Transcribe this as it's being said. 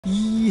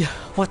Yeah,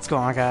 what's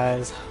going on,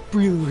 guys?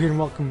 Brilu here and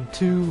welcome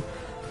to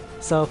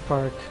South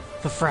Park,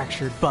 The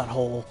Fractured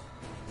Butthole.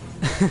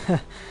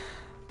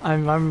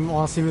 I'm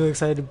honestly really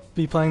excited to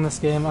be playing this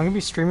game. I'm gonna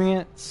be streaming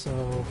it,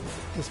 so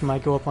this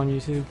might go up on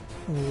YouTube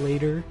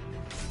later.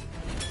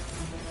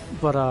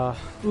 But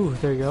ooh,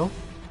 there you go.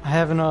 I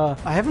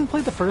haven't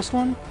played the first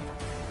one.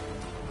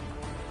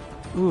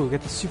 Ooh,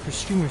 get the Super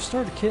Streamer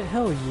Starter Kit.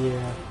 Hell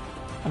yeah!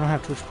 I don't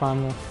have Twitch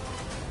Prime though.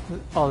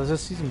 Oh, is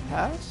this season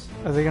pass?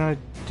 Are they gonna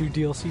do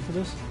DLC for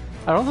this?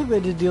 I don't think they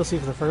did DLC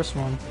for the first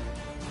one.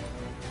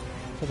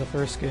 For the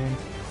first game.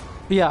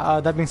 But yeah,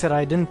 that being said,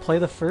 I didn't play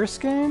the first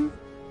game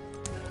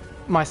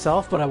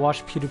myself, but I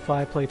watched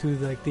PewDiePie play through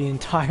like the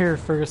entire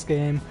first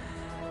game.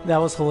 That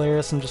was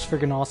hilarious and just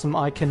freaking awesome.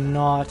 I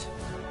cannot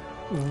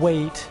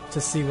wait to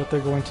see what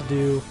they're going to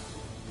do.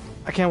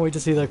 I can't wait to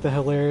see like the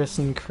hilarious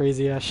and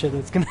crazy ass shit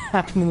that's gonna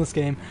happen in this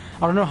game.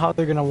 I don't know how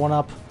they're gonna one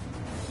up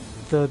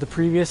the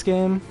previous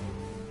game.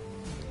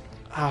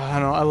 I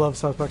don't know, I love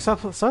South Park.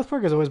 South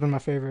Park has always been my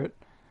favorite.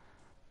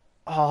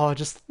 Oh,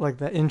 just like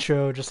the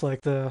intro, just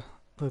like the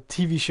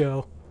TV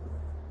show.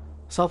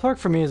 South Park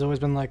for me has always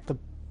been like the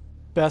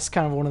best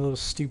kind of one of those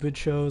stupid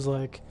shows.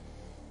 Like,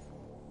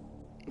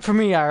 for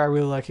me, I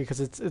really like it because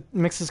it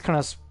mixes kind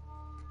of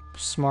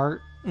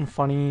smart and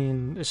funny,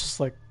 and it's just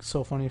like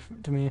so funny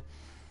to me.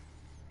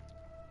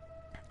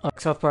 Like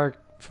South Park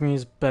for me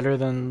is better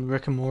than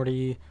Rick and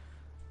Morty,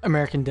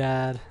 American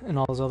Dad, and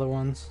all those other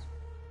ones.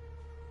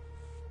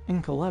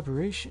 In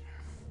collaboration.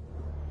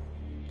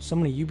 So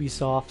many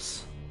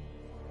Ubisofts.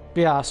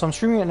 But yeah, so I'm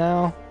streaming it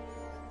now.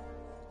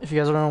 If you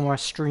guys don't know where my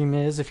stream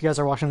is, if you guys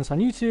are watching this on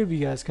YouTube, you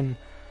guys can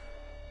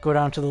go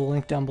down to the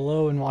link down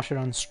below and watch it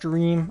on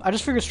stream. I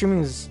just figured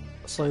streaming is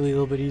slightly a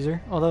little bit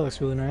easier. Oh, that looks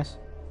really nice.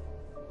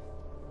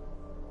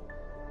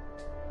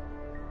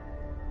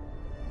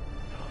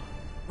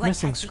 What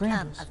Missing has become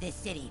scrambles. of this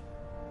city?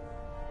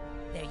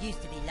 There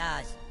used to be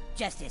laws,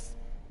 justice,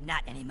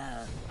 not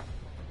anymore.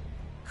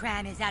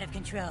 Crime is out of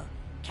control.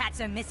 Cats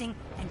are missing,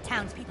 and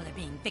townspeople are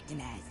being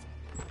victimized.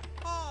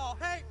 Oh,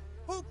 hey!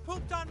 Who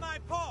pooped on my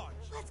porch?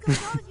 What's going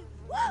on?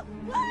 Whoa!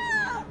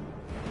 Whoa!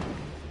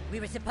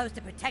 We were supposed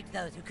to protect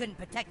those who couldn't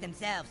protect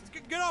themselves.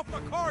 Get off my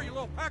car, you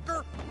little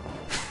pecker!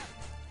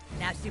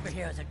 Now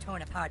superheroes are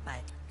torn apart by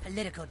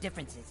political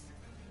differences.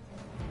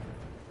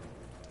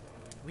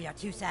 We are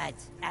two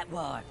sides at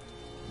war.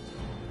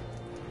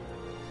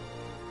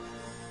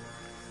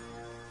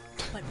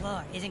 But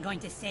war isn't going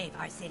to save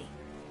our city.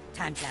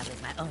 Time travel is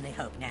my only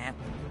hope now.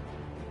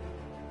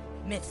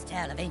 Myths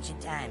tell of ancient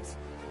times,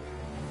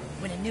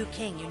 when a new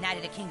king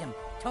united a kingdom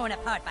torn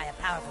apart by a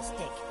powerful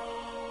stick.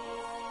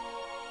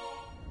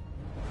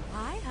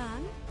 Hi,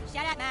 hon.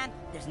 Shut up, Mom!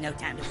 There's no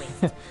time to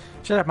waste.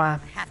 Shut up,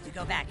 Mom. I have to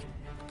go back,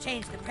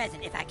 change the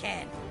present if I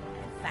can,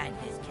 and find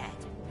this cat.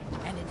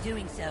 And in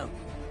doing so,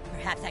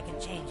 perhaps I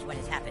can change what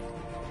has happened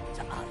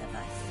to all of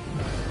us.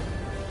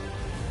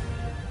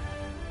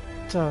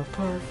 South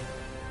Park.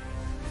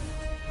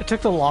 It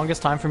took the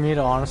longest time for me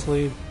to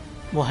honestly,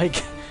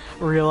 like,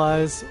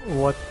 realize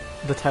what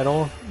the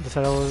title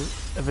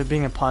of it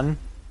being a pun.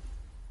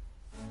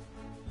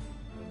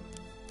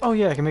 Oh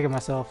yeah, I can make it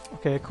myself.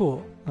 Okay,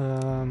 cool.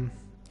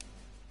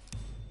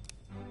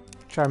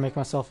 Try to make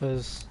myself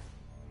as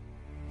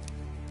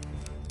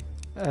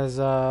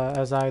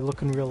I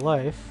look in real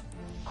life.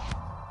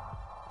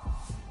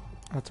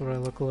 That's what I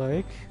look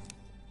like.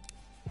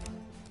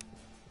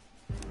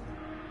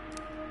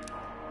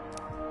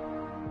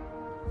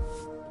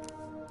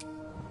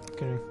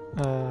 Kidding.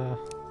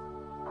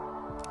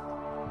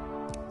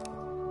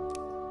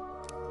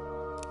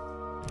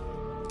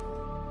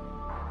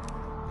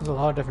 There's a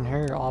lot of different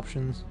hair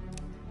options.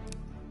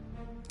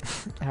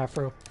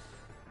 Afro.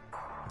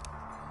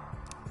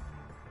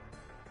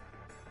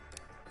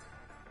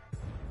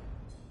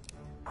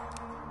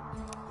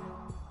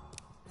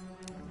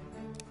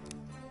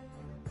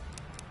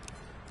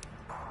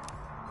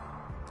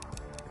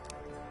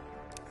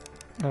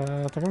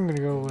 I think I'm gonna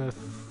go with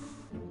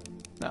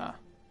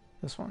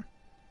this one.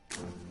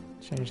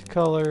 Change the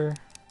color.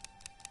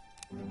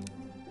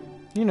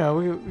 You know,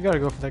 we gotta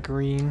go for that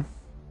green.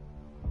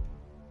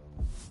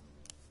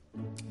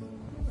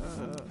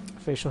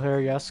 Facial hair,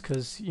 yes,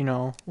 because you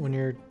know when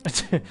you're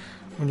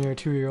when you're a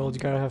 2-year-old, you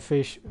gotta have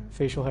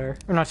facial hair.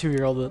 Or not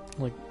 2-year-old, but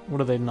like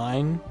what are they,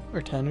 9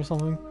 or 10 or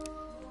something?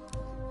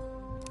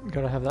 You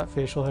gotta have that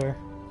facial hair.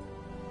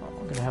 Oh,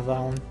 I'm gonna have that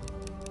one.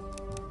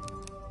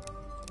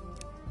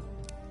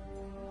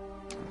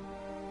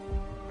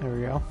 There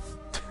we go.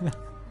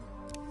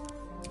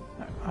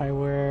 I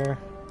wear...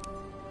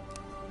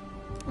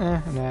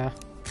 nah.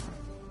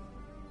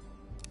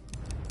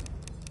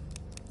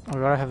 I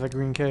gotta have the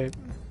green cape,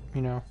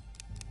 you know.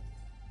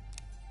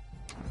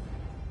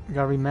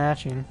 Gotta be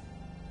matching.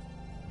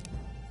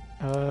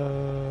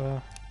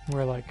 Wear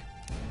like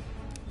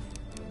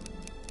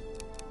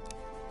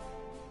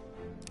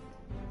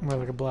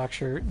a black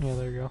shirt. Yeah,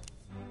 there you go.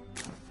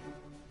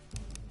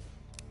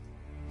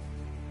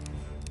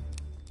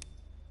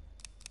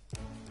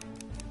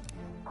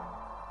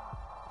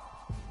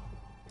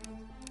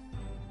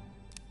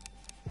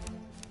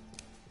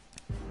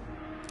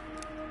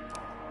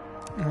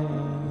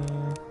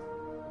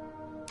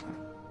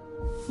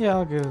 Yeah,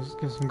 I'll give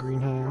some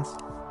green hands.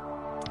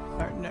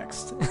 Alright,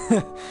 next.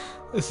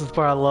 This is the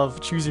part I love.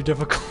 Choose your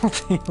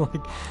difficulty.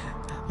 Like,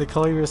 the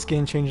color of your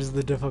skin changes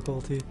the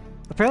difficulty.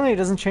 Apparently it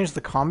doesn't change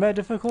the combat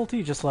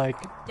difficulty, just like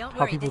Don't how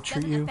worry, people this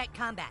treat doesn't you. affect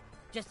combat.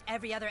 Just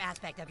every other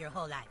aspect of your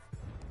whole life.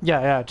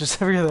 Yeah,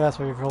 just every other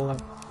aspect of your whole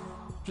life.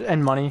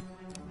 And money.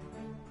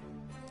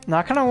 Now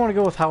I kinda wanna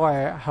go with how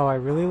I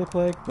really look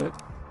like, but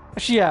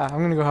actually yeah,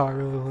 I'm gonna go how I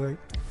really look like.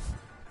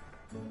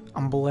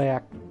 I'm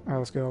black. Alright,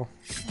 let's go.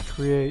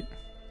 Create.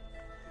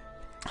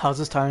 How's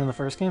this tied in the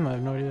first game? I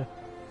have no idea.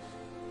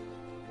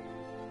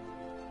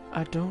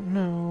 I don't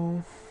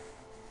know.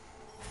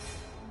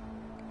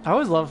 I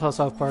always love how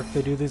South Park,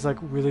 they do these like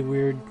really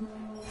weird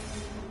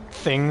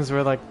things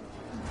where like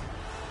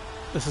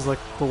this is like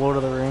the Lord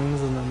of the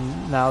Rings, and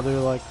then now they're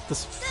like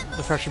this.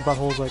 The freshly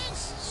buttholes like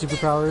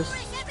superpowers.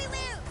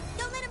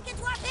 Don't let him get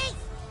to our base.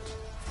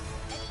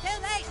 It's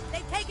too late.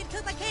 They've taken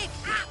Koopa King.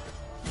 Ah!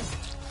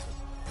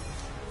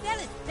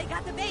 Zealous, they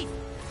got the base.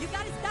 You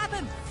gotta stop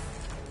him.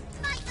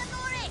 Fight the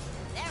Nordic.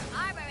 Their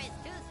armor is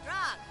too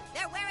strong.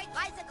 They're wearing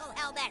bicycle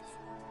helmets.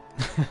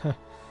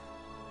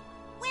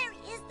 Where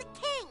is the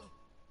king?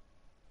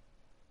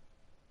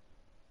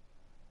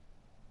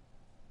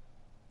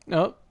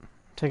 Nope.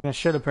 Taking a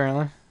shit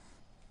apparently.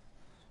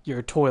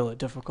 Your toilet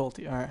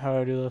difficulty. Alright, how do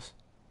I do this?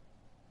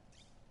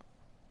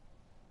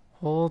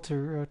 Hold to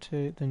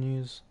rotate, then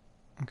use.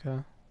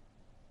 Okay.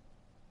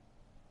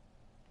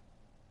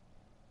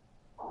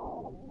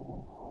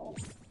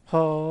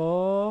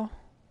 Oh.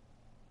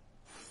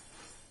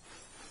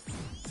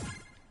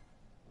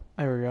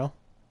 There we go.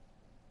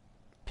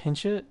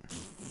 Pinch it.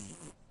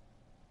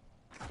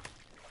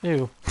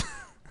 Ew.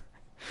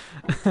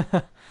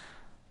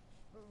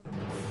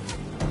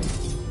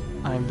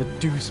 I'm the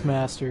Deuce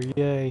Master,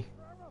 yay.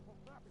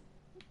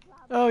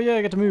 Oh yeah,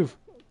 I get to move.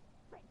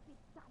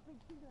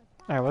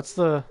 Alright, what's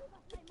like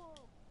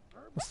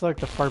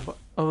the fart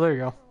button? Oh, there you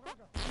go.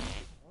 I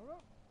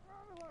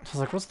was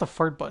like, what's the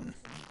fart button?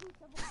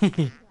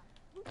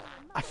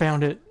 I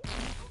found it.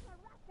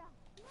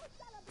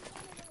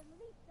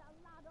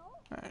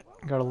 Alright,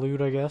 gotta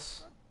loot, I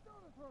guess.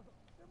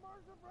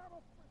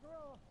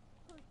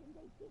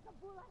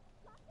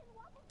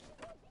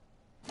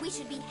 We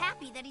should be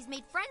happy that he's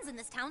made friends in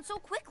this town so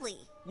quickly.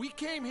 We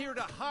came here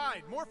to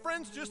hide. More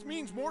friends just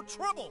means more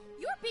trouble.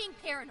 You're being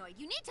paranoid.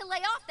 You need to lay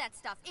off that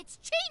stuff. It's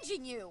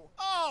changing you.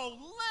 Oh,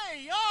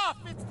 lay off!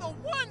 It's the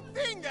one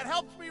thing that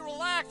helps me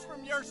relax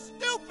from your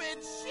stupid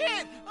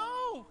shit!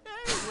 Oh,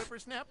 hey,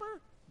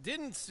 whippersnapper.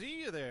 Didn't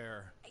see you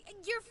there.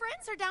 Your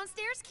friends are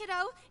downstairs,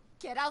 kiddo.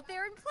 Get out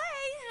there and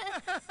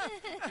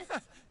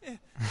play.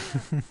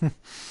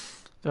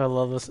 I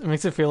love this. It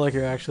makes it feel like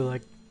you're actually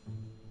like...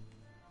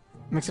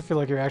 Makes it feel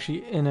like you're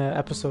actually in an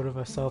episode of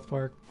a South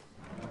Park.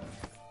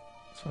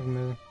 It's fucking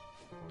amazing.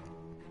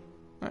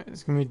 Alright,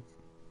 it's gonna be...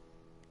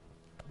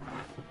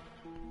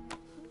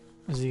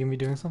 Is he gonna be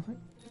doing something?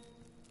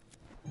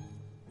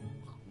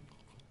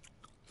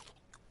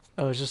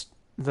 Oh, it's just...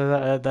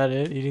 That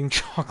it? Eating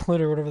chocolate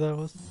or whatever that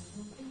was? Is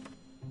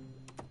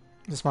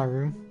this my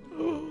room?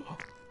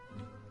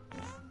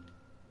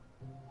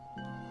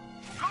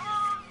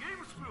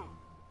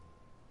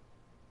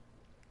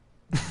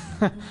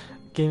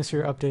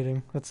 GameSphere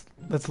updating.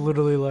 That's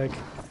literally like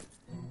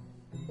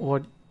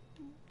what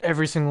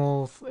every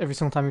single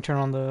time you turn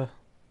on the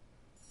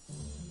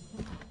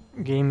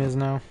game is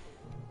now,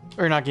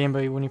 or not game,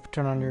 but when you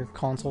turn on your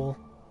console.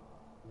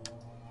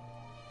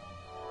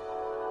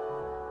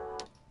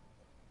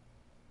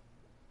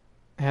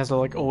 It has to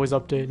like always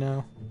update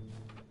now.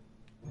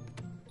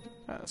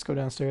 Alright, let's go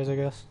downstairs, I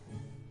guess.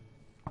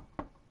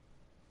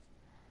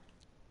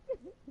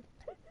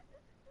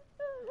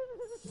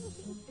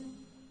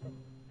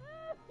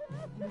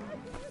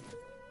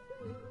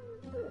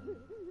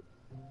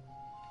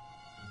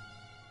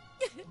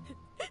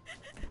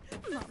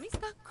 Mommy,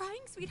 stop crying,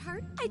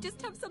 sweetheart. I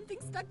just have something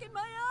stuck in my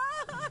eye.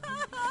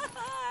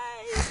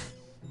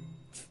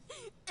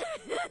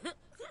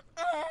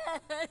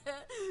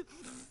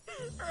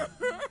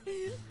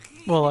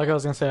 Well, like I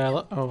was gonna say,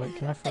 oh wait,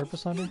 can I fart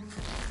beside her?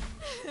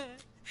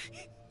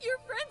 Your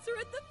friends are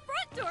at the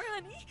front door,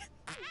 honey.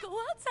 Go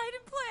outside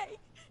and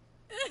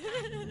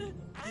play.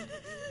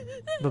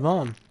 But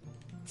mom,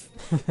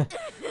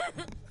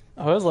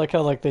 I always like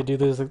how like they do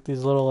these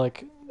little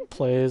like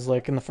plays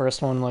like in the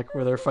first one, like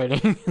where they're fighting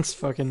against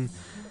fucking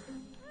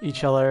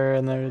each other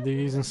and they're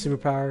using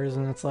superpowers,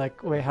 and it's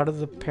like, wait, how did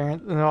the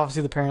parents? And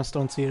obviously the parents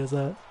don't see it as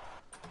that.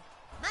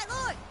 My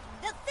lord,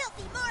 the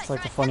filthy Morris It's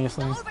like the are funniest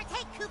attempting thing. to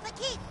overtake Koopa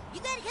King. You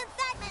better hit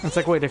that man. It's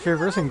like, wait, if you're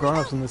versing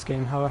grown-ups in this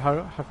game, how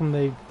come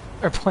they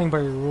are playing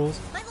by your rules?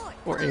 My lord,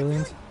 Or come on,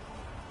 aliens? do it.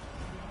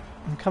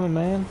 I'm coming,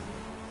 man.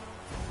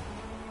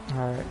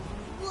 All right.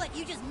 What,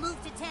 you just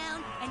moved to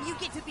town and you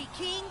get to be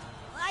king?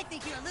 Well, I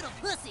think you're a little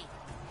pussy.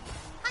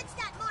 Punch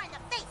that more in the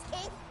face,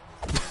 king.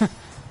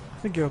 I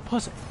think you're a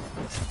pussy.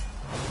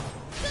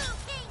 Go,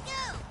 king,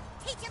 go.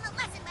 Teach him a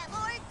lesson, my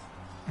lord.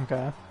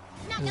 Okay.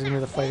 Knock This is him gonna be out,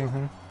 the fighting fool.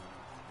 thing.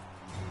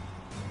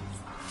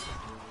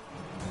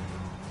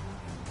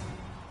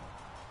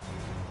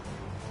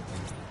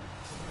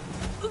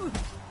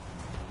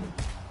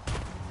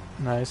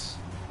 Nice.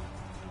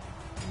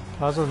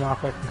 Positive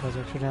knockback can cause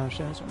extra damage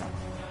to enemies or not.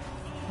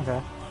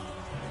 Okay.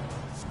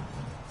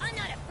 I'm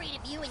not afraid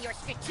of you and your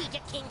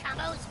strategic king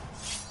combos.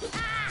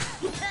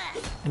 Ah!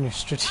 And your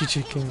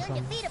strategic king King's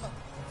combo. undefeatable.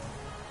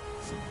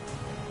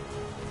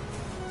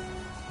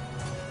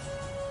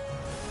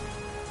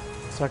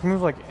 So I can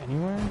move like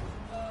anywhere?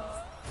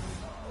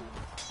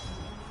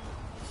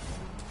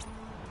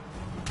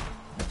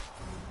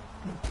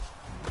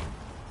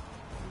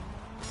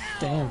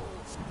 Damn.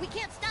 We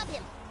can't stop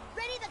him.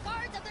 Ready the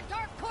guards of the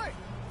Dark Court.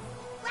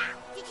 Wow,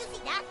 did you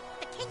see that?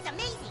 The king's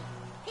amazing.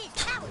 His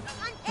powers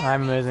are unparalleled.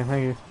 I'm amazing,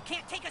 thank you. You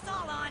can't take us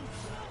all on.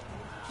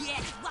 Yeah,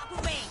 just walk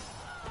away.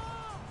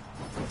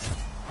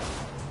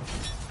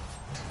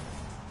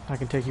 I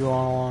can take you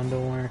all on,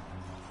 don't worry.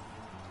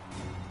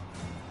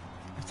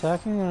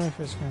 Attacking when I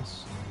first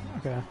miss.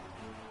 Okay.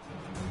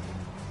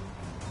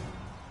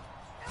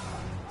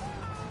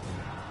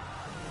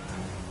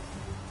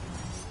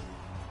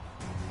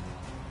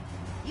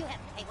 You have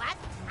to. Hey, what?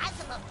 I'm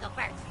supposed to go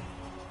first.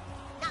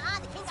 Nuh-uh,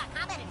 the king got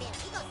combat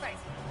advantage. He goes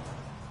first.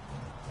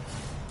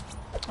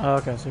 Oh,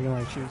 okay, so you can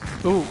like choose.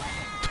 Ooh!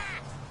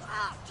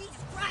 Oh, Jesus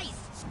Christ!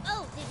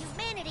 Oh, the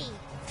humanity!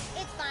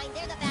 It's fine,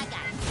 they're the bad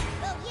guys.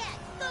 Oh, yeah,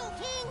 go,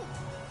 king!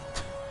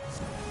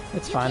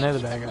 It's You fine, they're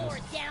can't the keep bad guys.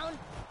 Lord down.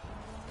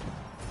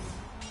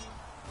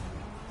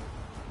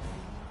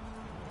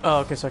 Oh,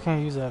 okay, so I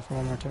can't use that for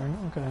one more turn.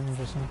 Okay,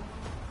 interesting.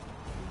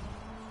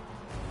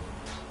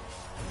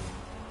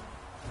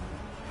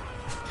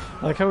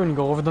 I like how when you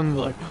go over them,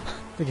 like,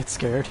 they get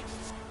scared.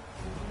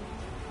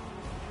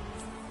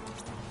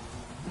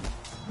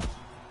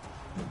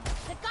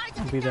 The guards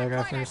I'll of be the that Dark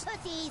guy Court are first.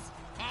 pussies.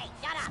 Hey,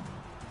 shut up.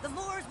 The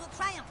Moors will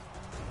triumph.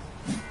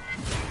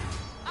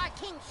 Our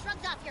king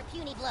shrugged off your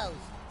puny blows.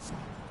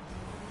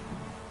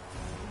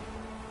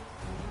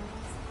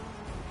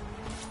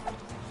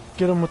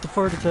 Get him with the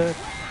fart attack.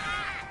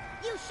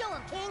 You show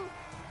him, king.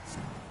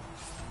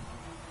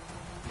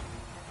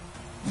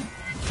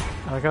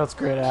 I like how it's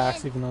great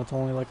axe, even though it's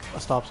only like a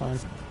stop sign.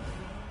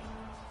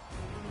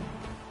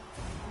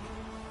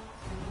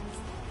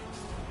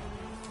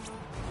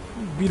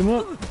 Beat him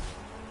up.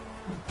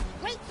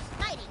 Great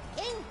fighting,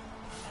 king.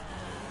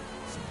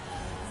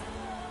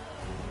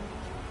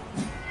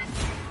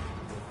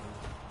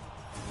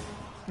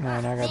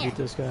 Alright, now I gotta There. beat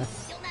this guy.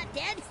 Still not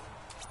dead?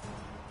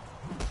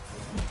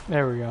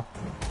 There we go.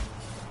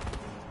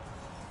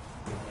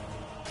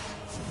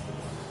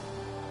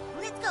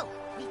 Let's go.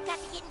 We've got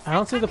to get inside I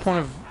don't see the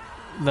point Carpenter's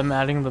of them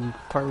adding the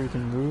part where you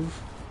can move.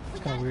 house.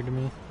 It's kind of weird to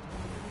me.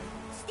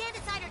 Stand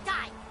aside or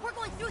die. We're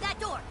going through that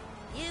door.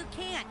 You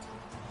can't,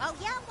 Oh,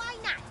 yeah? Why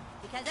not?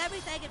 because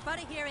everything in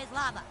front of here is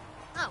lava.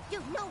 Oh,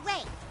 dude, no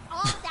way.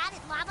 All that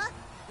is lava?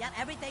 Yep,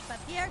 everything from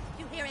here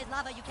to here is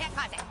lava. You can't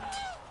cross it.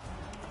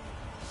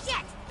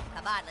 Shit!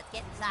 Come on, let's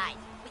get inside.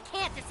 We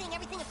can't. They're saying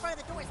everything in front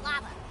of the door is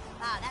lava.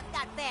 Oh, that's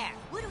not fair.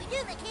 What do we do,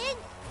 the king?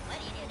 What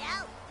do you do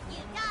now?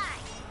 You die.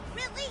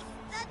 Release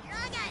the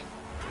dragon.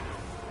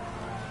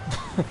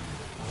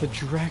 The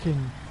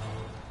dragon.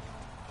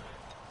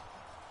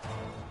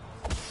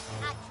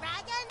 A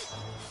dragon?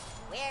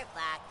 We're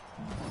fucked.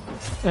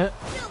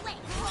 No way.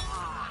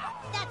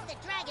 That's the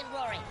dragon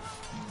roaring.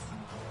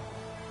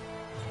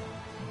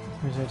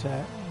 Here's the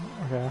attack.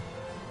 Okay.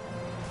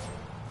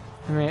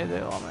 I mean, they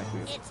all make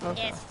me. It's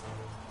Okay. pissed.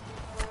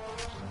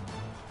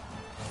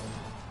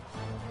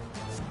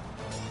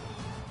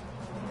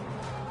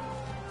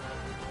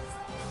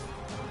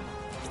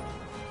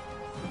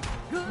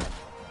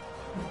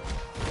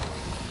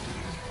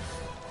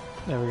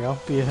 There we go.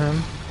 Beat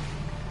him.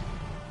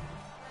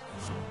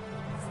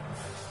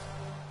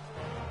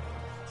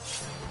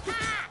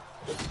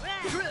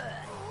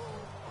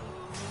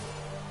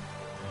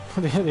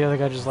 The other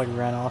guy just like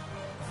ran off.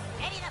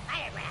 Ready the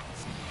fire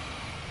breath.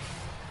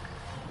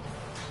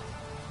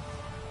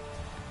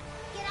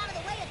 Get out of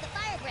the way of the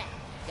fire breath.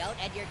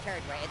 Don't end your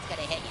turn where it's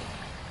gonna hit you.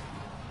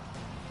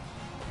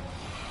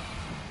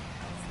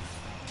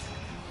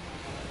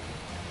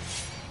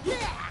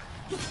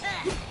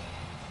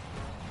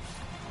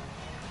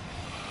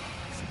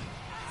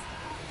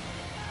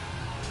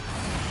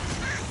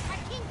 Our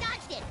king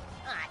dodged it.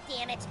 Ah,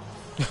 damn it.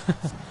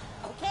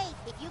 Okay,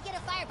 if you get a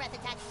fire breath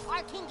attack,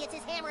 our king gets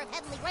his hammer of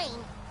heavenly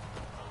rain.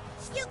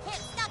 You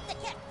can't stop the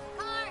kick.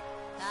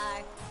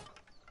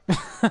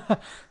 Car.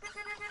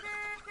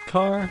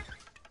 Car.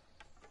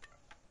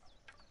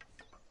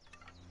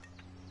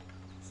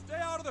 Stay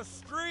out of the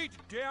street,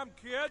 damn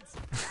kids!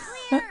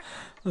 Clear.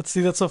 Let's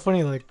see. That's so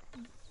funny. Like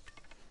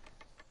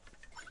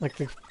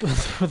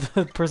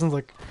the person's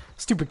like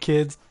stupid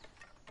kids,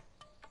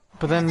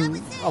 but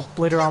then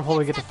later on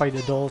probably get to fight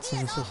adults,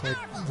 and it's just like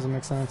doesn't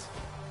make sense.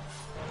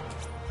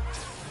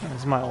 This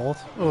is my ult.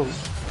 Oh,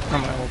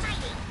 not my ult.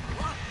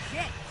 Oh,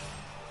 shit.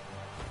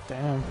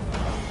 Damn.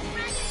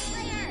 Dragon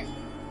Slayer.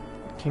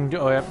 King.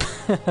 Oh yeah.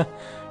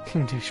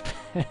 King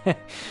douchebag.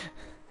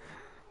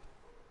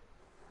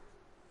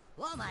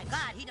 Oh my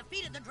god, he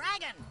defeated the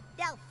dragon.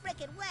 No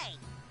frickin' way.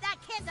 That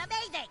kid's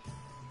amazing.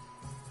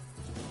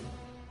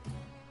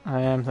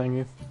 I am, thank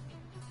you.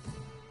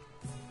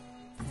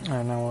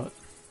 I know what.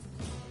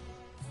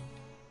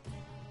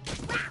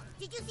 Wow,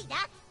 did you see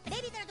that?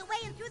 Maybe there's a way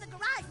in through the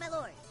garage, my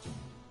lord.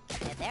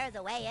 If there's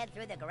a way in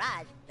through the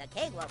garage, the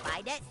king will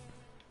find it.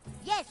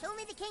 Yes,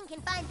 only the king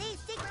can find the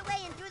secret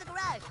way in through the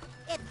garage.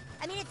 If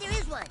there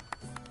is one.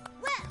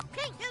 Well,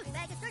 King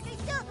Douchebag is certainly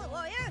skillful,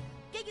 warrior.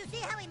 Did you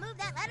see how he moved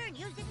that ladder and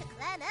used it to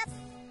climb up?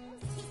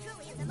 He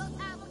truly is the most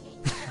powerful king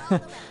in all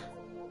the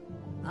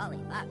realm. Holy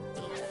fuck,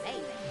 he's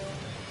amazing.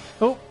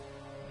 Oh!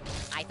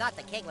 I thought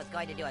the king was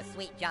going to do a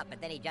sweet jump, but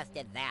then he just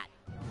did that.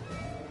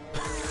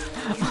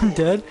 I'm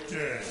dead?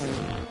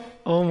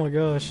 Oh my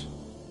gosh.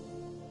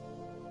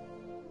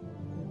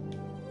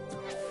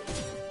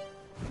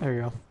 There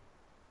you go.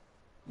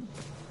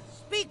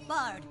 Speak,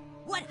 Bard!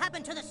 What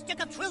happened to the stick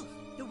of truth?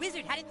 The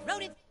wizard had it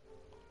thrown in...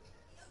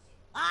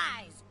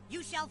 Eyes!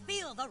 You shall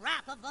feel the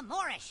wrath of the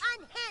Moorish!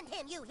 Unhand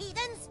him, you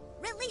heathens!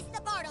 Release the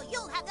bard or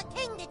you'll have the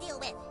king to deal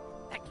with!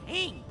 The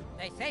king?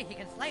 They say he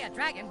can slay a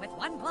dragon with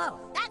one blow.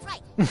 That's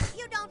right!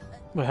 You don't...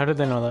 Wait, how did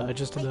they know that? I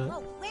just did Wait, that.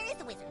 whoa, where is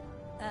the wizard?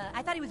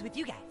 I thought he was with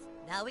you guys.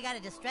 Now we got a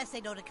distress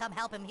signal to come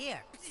help him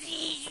here.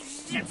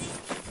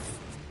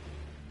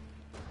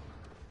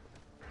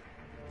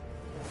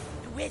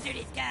 The wizard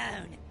is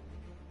gone.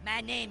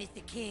 My name is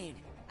the King.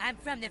 I'm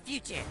from the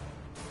future.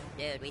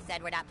 Dude, we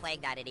said we're not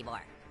playing that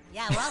anymore.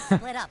 Yeah, we're all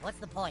split up. What's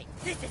the point?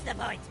 This is the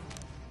point.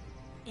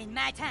 In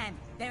my time,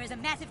 there is a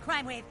massive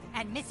crime wave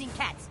and missing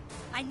cats.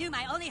 I knew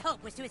my only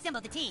hope was to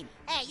assemble the team.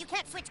 Hey, you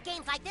can't switch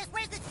games like this.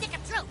 Where's the stick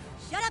of truth?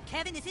 Shut up,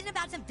 Kevin. This isn't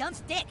about some dumb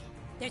stick.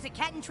 There's a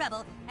cat in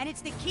trouble, and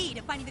it's the key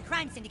to finding the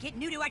crime syndicate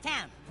new to our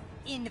town.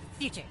 In the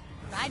future.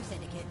 Crime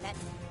syndicate?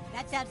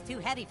 That sounds too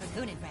heavy for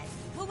Coon and friends.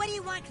 Well, what do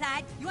you want,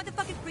 Clyde? You want the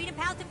fucking Freedom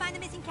Pals to find the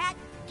missing cat?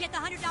 Get the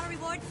 $100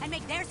 reward and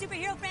make their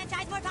superhero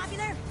franchise more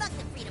popular? Fuck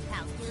the Freedom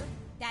Pals, dude.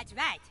 That's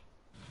right.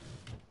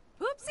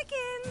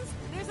 Hoopsikins!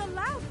 There's a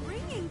loud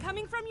ringing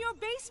coming from your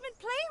basement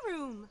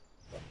playroom.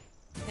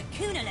 The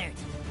Coon Alert.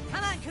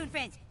 Come on, Coon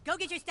friends. Go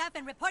get your stuff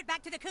and report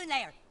back to the Coon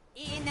Lair.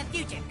 In the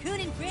future, Coon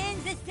and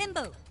friends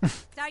assemble.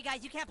 Sorry,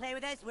 guys, you can't play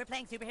with us. We're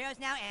playing superheroes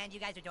now, and you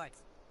guys are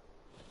dorks.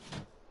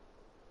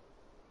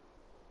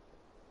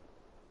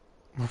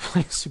 We're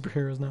playing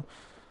superheroes now.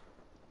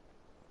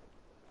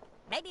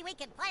 Maybe we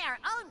can play our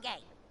own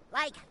game.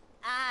 Like,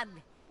 I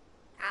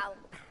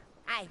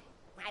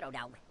don't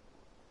know.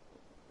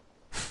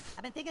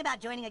 I've been thinking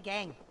about joining a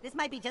gang. This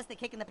might be just the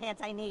kick in the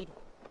pants I need.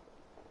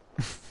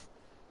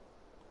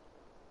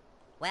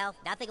 Well,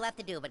 nothing left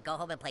to do but go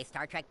home and play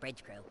Star Trek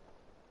Bridge Crew.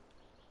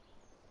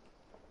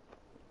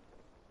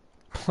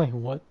 Play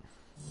what?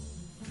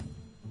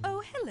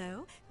 Oh,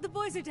 hello. The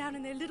boys are down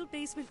in their little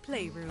basement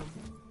playroom.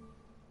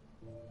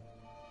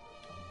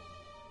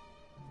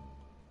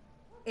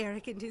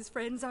 Eric and his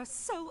friends are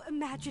so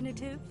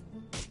imaginative.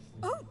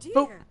 Oh, dear.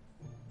 Oh.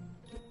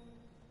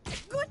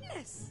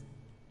 Goodness.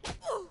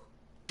 Oh.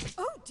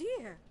 Oh,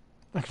 dear.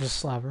 I can just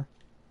slap her.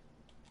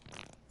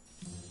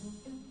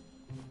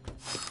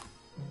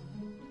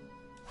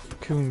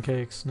 Coon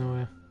cakes, no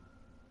way.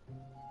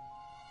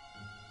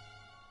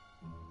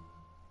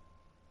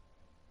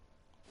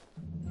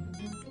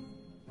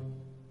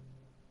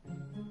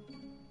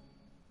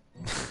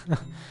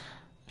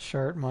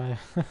 Shirt my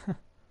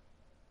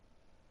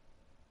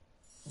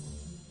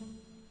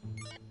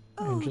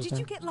Oh, did Interesting.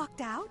 you get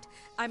locked out?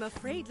 I'm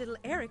afraid little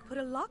Eric put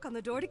a lock on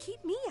the door to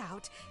keep me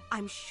out.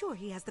 I'm sure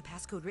he has the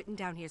passcode written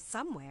down here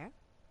somewhere.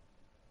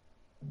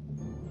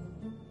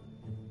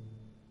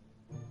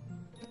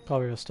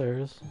 Probably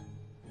upstairs.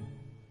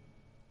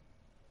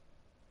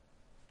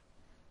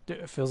 Dude,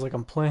 it feels like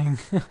I'm playing.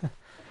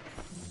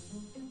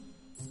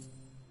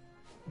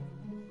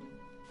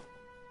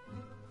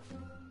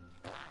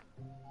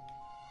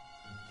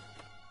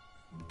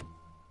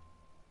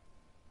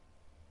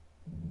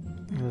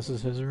 This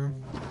is his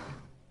room.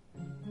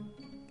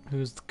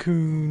 Who's the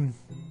coon?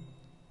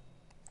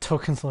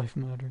 Token's life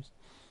matters.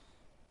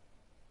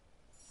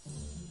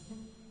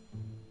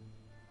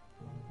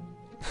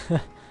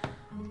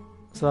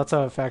 So that's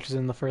how it factors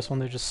in the first one.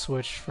 They just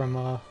switched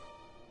from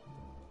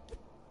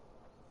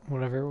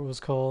whatever it was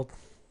called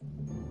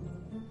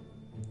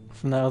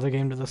from that other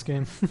game to this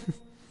game.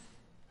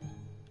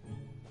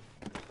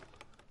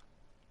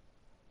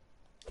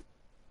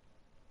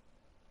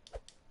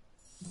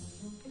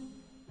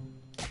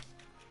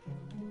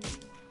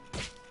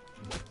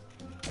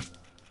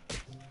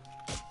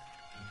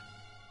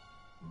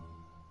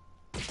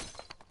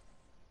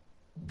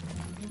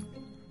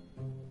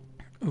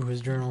 Ooh,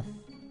 his journal.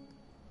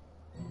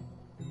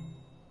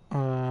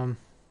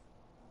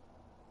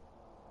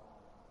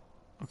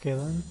 Okay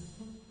then.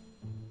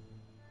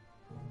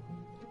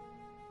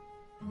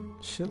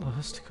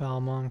 Shitless to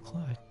call Mom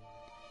Clyde.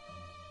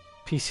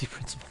 PC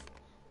principal.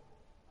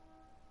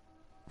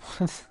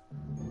 What?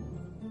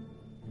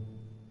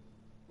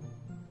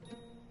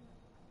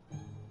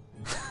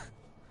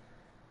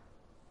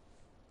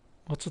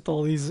 What's with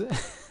all these?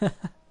 That's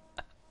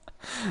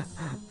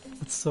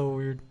so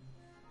weird.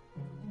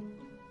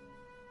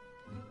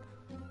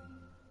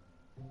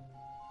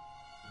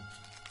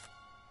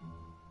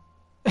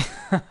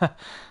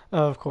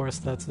 Of course,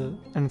 that's it.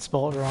 And it's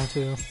spelled wrong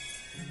too.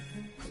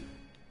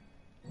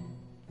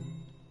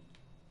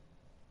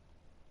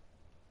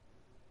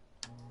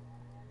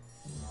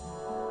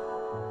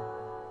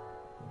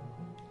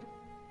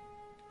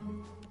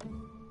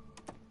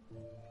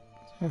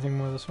 Anything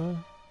more this way?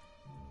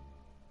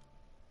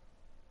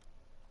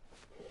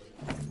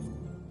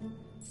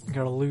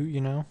 Gotta loot,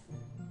 you know?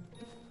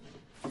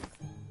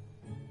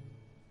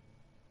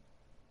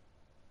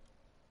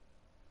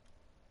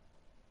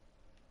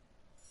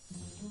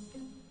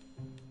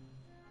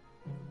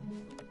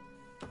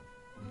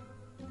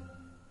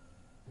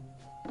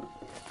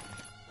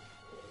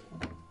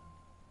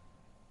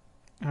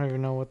 I don't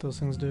even know what those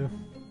things do.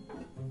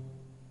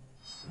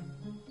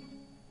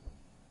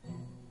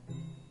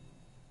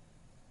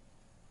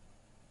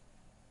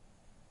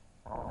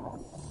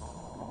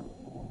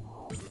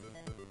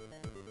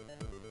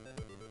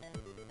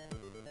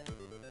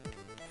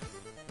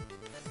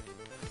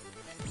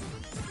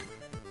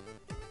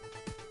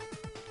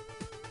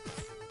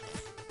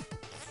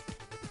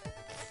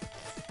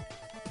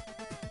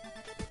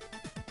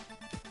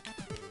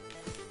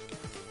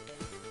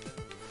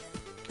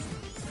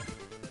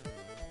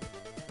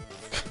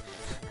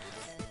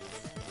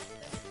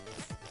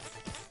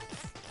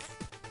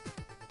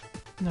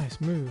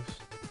 Nice moves.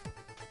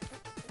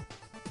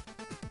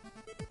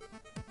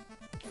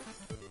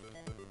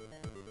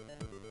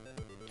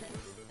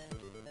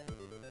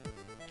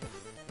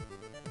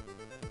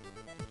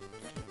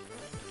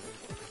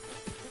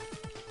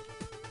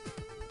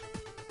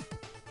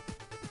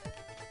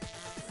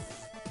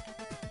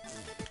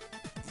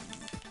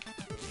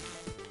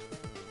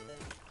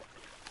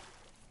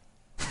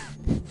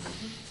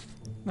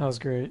 That was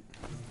great.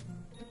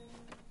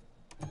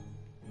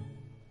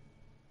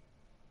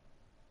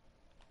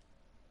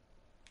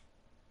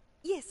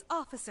 Yes,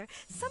 officer.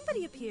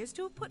 Somebody appears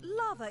to have put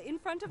lava in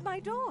front of my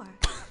door.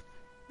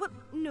 Well,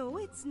 no,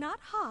 it's not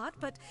hot,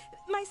 but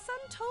my son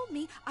told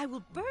me I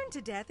will burn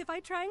to death if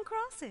I try and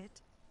cross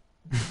it.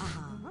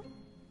 Uh-huh.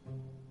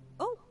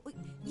 Oh,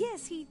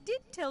 yes, he did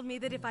tell me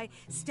that if I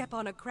step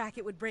on a crack,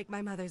 it would break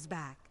my mother's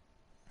back.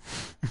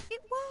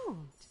 It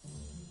won't.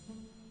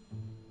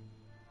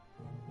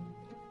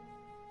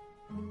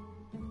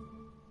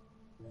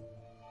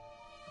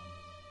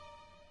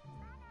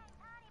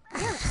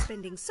 Eric's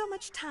spending so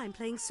much time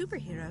playing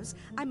superheroes,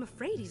 I'm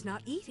afraid he's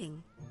not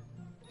eating.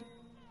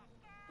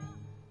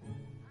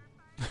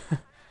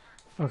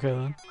 Okay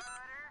then.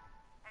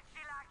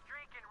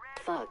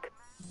 Fuck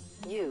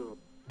you,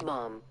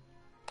 Mom.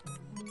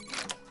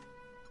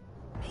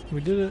 We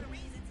did it.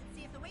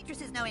 See if the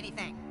waitresses know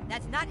anything.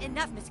 That's not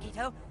enough,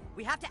 Mosquito.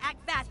 We have to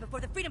act fast before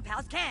the Freedom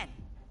Pals can.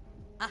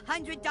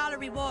 $100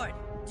 reward.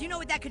 Do you know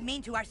what that could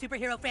mean to our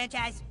superhero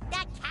franchise?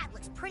 That cat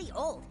looks pretty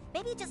old.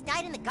 Maybe it just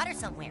died in the gutter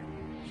somewhere.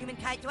 Human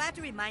Kite, do I have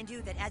to remind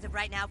you that as of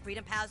right now,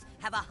 Freedom Pals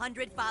have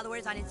 100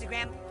 followers on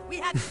Instagram? We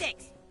have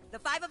 6. The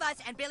 5 of us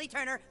and Billy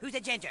Turner, who's a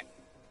ginger.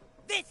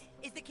 This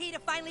is the key to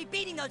finally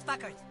beating those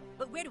fuckers.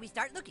 But where do we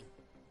start looking?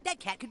 That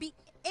cat could be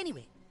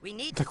anywhere. We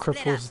need The to split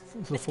up. cripples,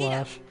 the Mosquito,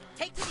 Flash.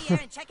 take to the air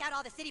and check out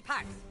all the city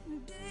parks.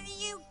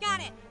 You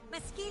got it.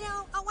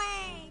 Mosquito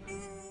away.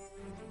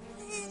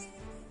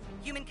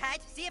 Human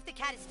Kite, see if the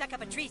cat is stuck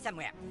up a tree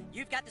somewhere.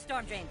 You've got the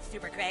storm drain,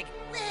 Super Craig.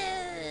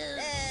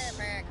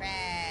 Super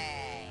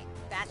Craig.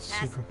 Fast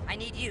Pass, Super. I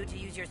need you to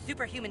use your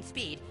superhuman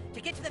speed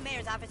to get to the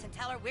mayor's office and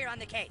tell her we're on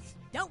the case.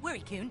 Don't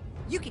worry, Coon.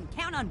 You can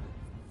count on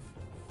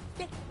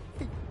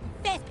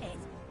Fast Pass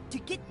to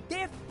get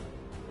there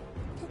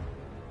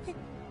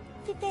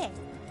fast.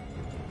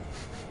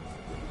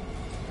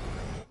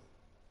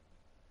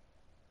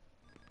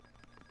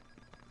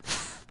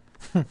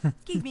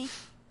 Excuse me.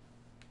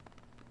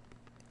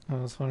 That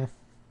was funny.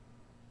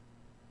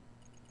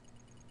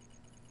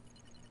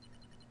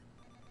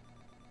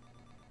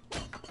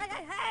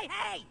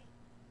 Hey!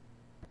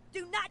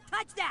 Do not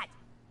touch that!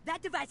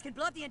 That device can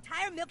blow up the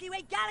entire Milky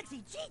Way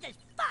galaxy! Jesus,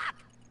 fuck!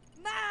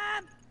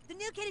 Mom! The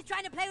new kid is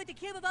trying to play with the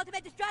cube of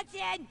ultimate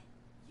destruction!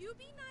 You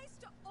be nice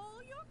to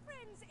all your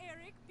friends,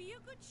 Eric. Be a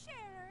good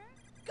sharer.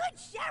 Good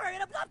sharer!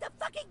 It'll blow up the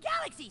fucking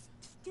galaxies!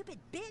 Stupid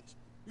bitch!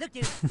 Look,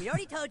 dude, we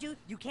already told you,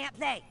 you can't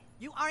play.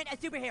 You aren't a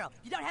superhero.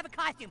 You don't have a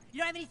costume. You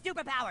don't have any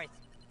superpowers.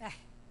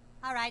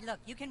 Alright, look,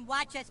 you can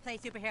watch us play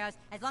superheroes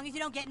as long as you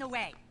don't get in the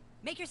way.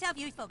 Make yourself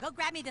useful. Go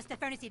grab me the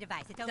Stefernacy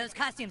device. Those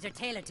costumes are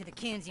tailored to the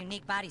Coon's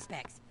unique body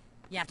specs.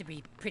 You have to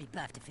be pretty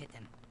buff to fit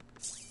them.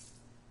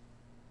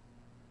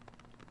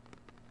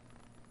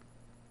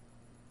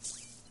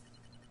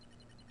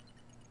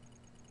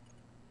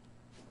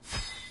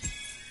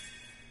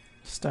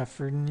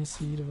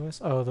 Stefernacy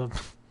device? Oh, the...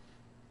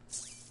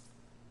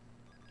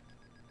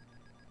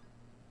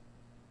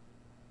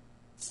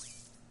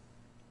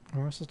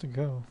 Where am I supposed to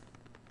go?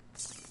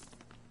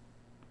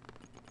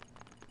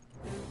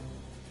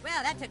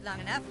 Well, that took long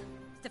enough.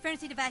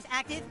 Stefernacy device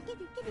active.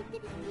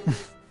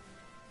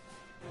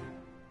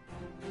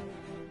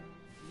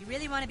 You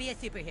really want to be a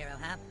superhero,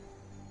 huh?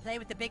 Play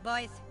with the big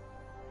boys?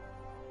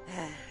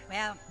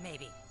 Well,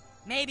 maybe.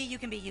 Maybe you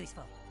can be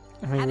useful.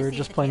 I mean, Have a we were seat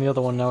just at the playing the table.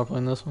 other one, now we're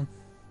playing this one.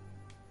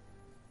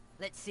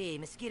 Let's see,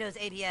 mosquitoes,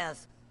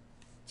 ABLs.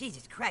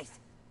 Jesus Christ.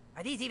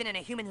 Are these even in a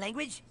human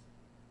language?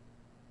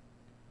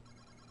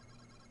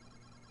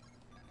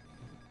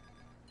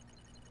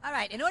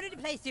 Alright, in order to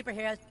play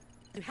superheroes,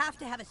 you have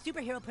to have a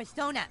superhero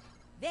persona.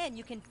 Then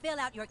you can fill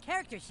out your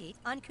character sheet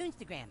on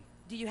Coonstagram.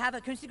 Do you have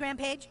a Coonstagram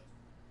page?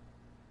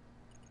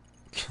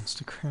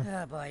 Instagram.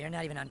 Oh boy, you're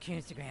not even on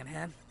Coonstagram,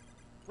 huh?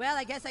 Well,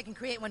 I guess I can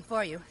create one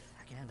for you.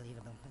 Fucking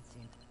unbelievable. Let's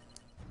see.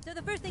 So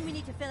the first thing we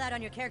need to fill out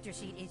on your character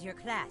sheet is your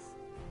class.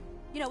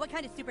 You know, what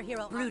kind of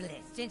superhero?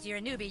 Brutalist. Since you're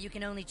a newbie, you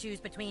can only choose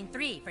between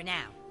 3 for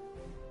now.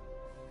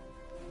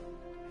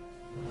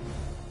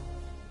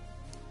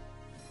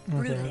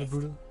 Okay,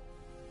 brutal.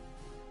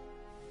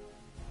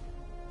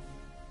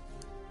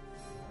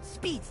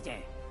 Speedster.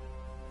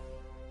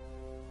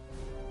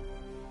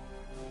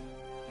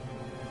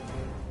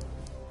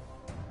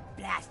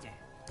 Blaster.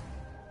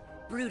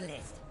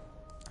 Brutalist.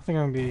 I think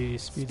I'm gonna be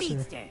Speedster.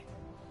 Speedster.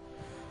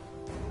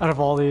 Out of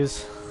all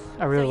these,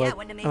 I really So, yeah, like.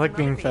 what an I like amazing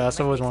being moment for you. fast.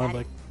 I You always might be wanted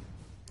like.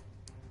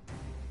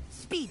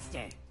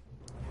 Speedster.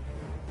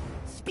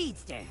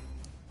 Speedster.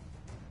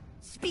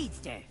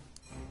 Speedster.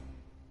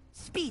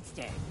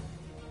 Speedster.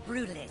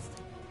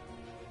 Brutalist.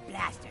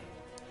 Blaster.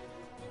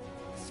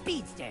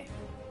 Speedster.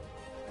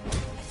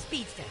 A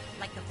speedster,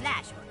 like the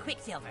Flash or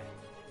Quicksilver.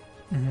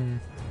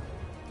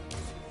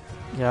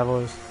 Yeah, I've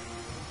always.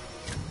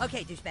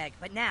 Okay, douchebag,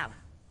 but now,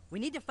 we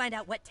need to find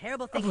out what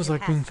terrible thing was in your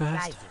like being past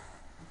fast. surprised you.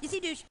 You see,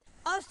 douche,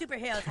 all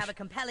superheroes have a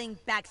compelling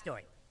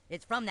backstory.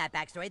 It's from that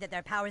backstory that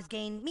their powers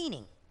gain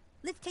meaning.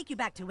 Let's take you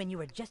back to when you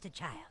were just a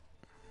child.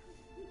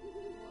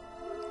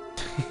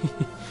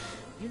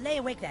 You lay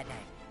awake that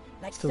night.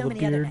 Like Still so the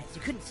many other beard. nights,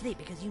 you couldn't sleep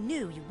because you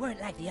knew you weren't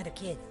like the other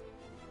kids.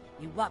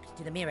 You walked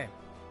to the mirror.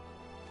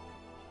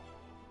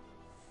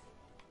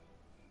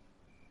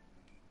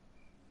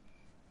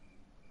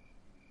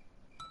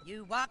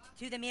 You walked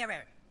to the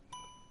mirror.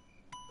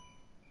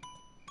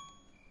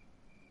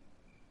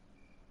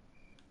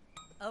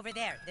 Over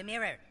there, the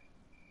mirror.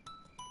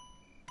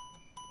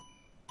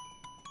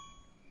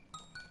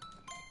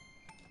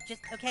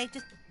 Just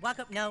walk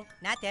up. No,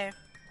 not there.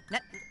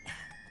 Not.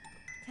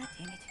 God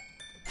damn it.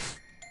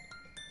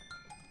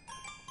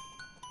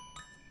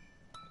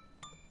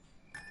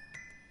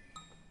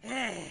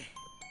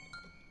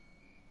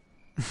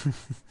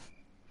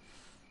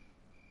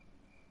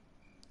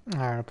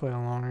 Alright, I'll play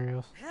along, I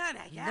guess. Oh my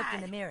God. You looked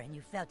in the mirror and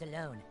you felt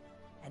alone.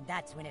 And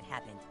that's when it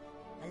happened.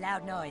 A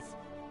loud noise.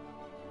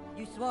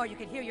 You swore you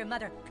could hear your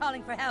mother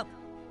calling for help.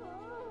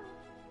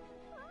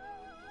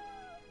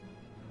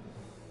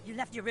 You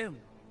left your room.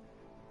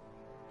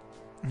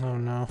 Oh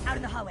no. Out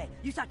in the hallway,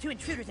 you saw 2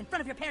 intruders in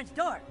front of your parents'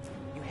 door.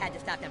 You had to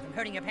stop them from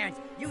hurting your parents.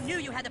 You knew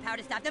you had the power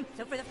to stop them,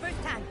 so for the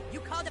first time, you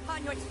called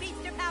upon your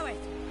speedster powers.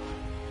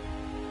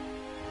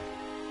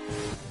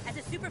 As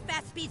a super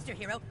fast speedster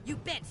hero, you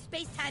bent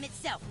space-time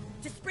itself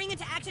to spring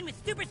into action with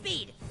super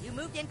speed. You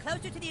moved in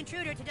closer to the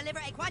intruder to deliver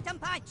a quantum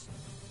punch.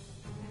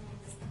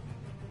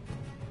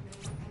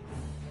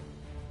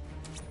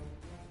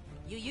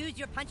 You used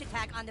your punch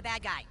attack on the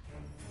bad guy.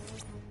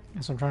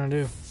 That's what I'm trying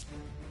to do.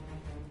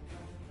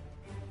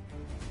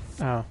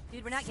 Oh.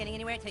 Dude, we're not getting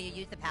anywhere until you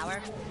use the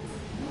power.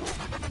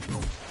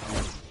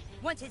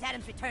 Once his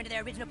atoms returned to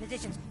their original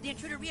positions, the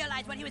intruder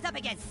realized what he was up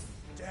against.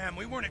 Damn,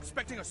 we weren't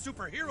expecting a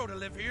superhero to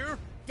live here.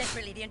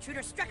 Desperately, the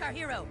intruder struck our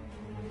hero.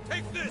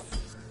 Take this!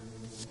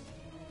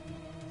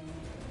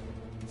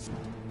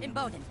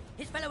 Emboldened,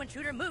 his fellow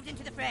intruder moved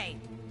into the fray.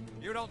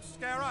 You don't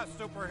scare us,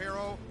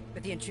 superhero.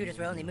 But the intruders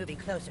were only moving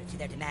closer to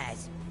their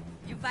demise.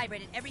 You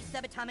vibrated every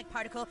subatomic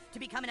particle to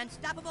become an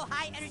unstoppable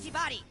high-energy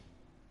body.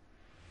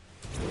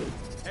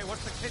 Hey,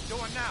 what's the kid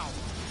doing now?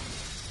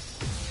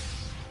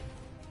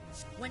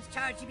 Once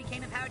charged, he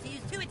became empowered to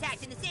use 2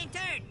 attacks in the same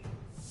turn.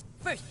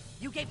 First,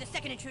 you gave the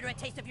second intruder a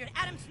taste of your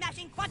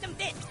atom-smashing quantum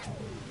fist.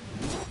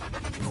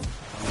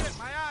 Shit,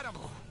 my atom!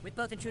 With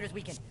both intruders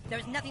weakened, there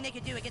was nothing they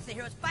could do against the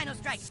hero's final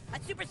strike,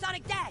 a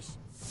supersonic dash.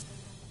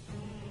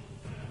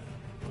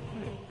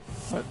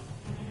 What?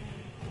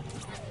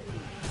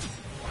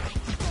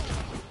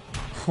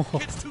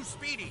 Kid's too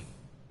speedy.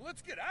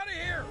 Let's get out of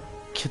here.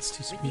 Kid's too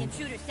With the speedy.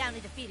 intruder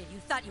soundly defeated, you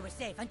thought you were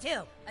safe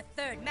until a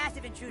third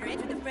massive intruder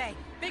entered the fray,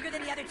 bigger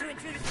than the other 2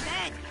 intruders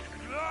combined.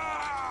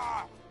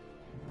 Ah!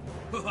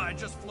 I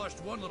just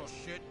flushed one little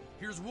shit.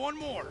 Here's one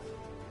more.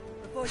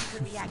 Before you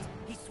could react,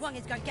 he swung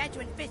his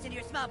gargantuan fist into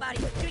your small body,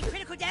 doing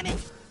critical damage.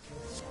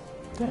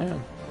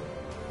 Damn.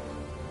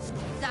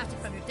 Exhausted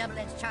from your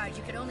double-edged charge,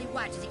 you could only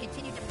watch as he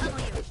continued to pummel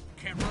you.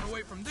 Can't run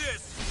away from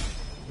this.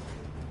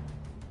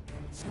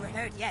 You were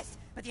hurt, yes,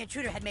 but the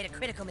intruder had made a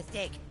critical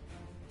mistake.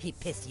 He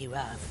pissed you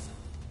off.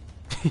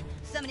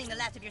 Summoning the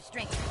last of your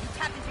strength, you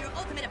tapped into your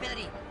ultimate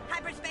ability,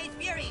 Hyperspace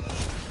Fury.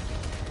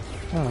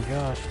 Oh my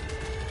gosh.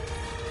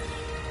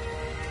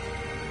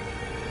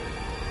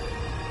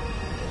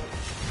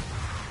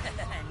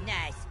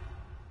 Nice.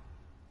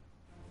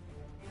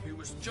 He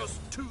was just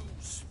too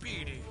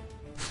speedy.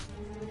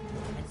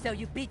 And so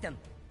you beat them.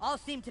 All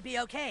seemed to be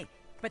okay,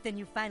 but then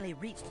you finally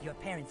reached your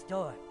parents'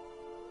 door.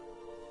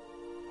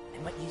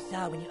 And what you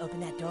saw when you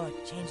opened that door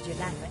changed your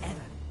life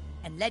forever.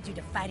 and led you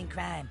to fighting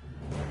crime.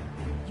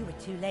 You were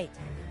too late,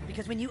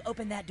 because when you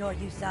opened that door,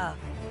 you saw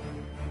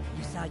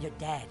your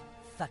dad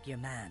fuck your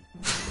mom.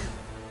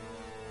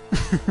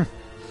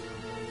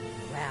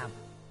 Wow,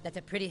 that's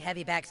a pretty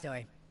heavy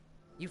backstory.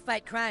 You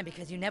fight crime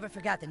because you never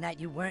forgot the night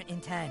you weren't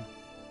in time,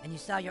 and you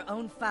saw your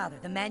own father,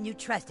 the man you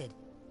trusted,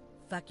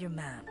 fuck your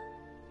mom.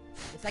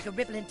 It's like a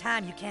ripple in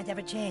time you can't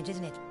ever change,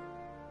 isn't it?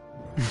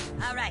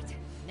 All right,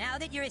 now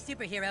that you're a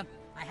superhero,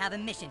 I have a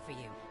mission for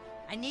you.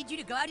 I need you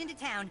to go out into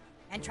town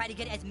and try to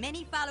get as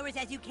many followers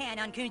as you can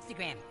on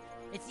Coonstagram.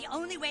 It's the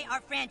only way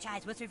our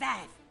franchise will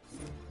survive.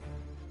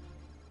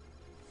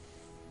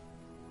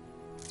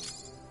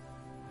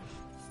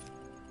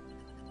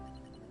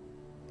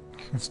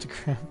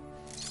 Instagram.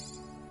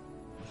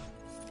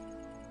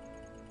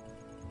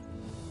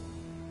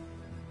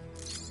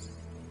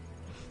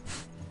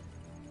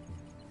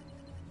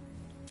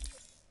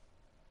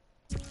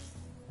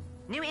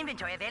 New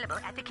inventory available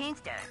at the Coon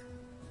Store.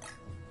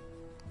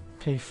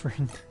 Pay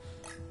friend.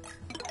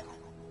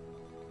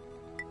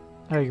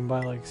 Oh, you can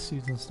buy like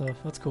suits and stuff.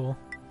 That's cool.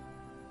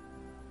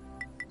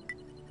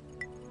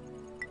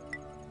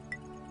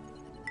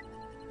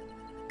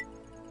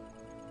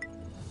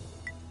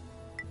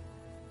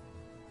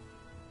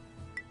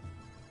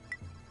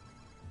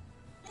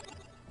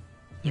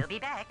 You'll be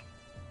back.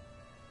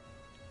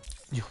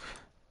 You'll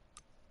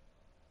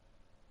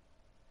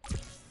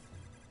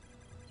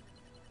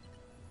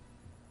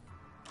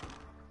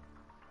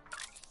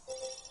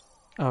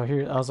Oh,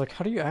 here. I was like,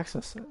 how do you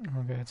access it?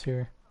 Okay, it's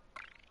here.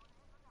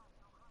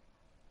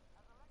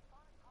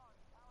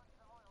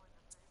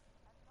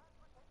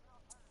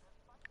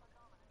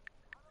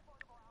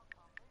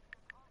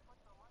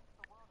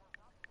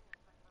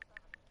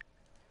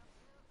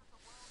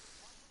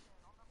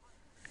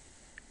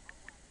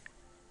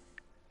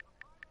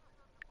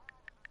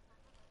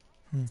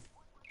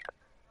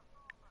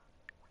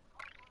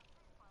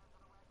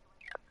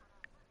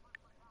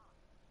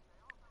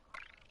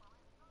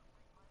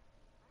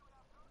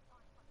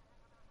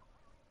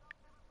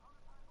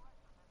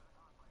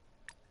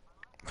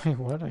 Wait,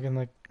 what? I can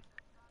like...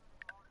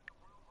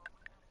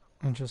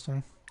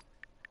 Interesting.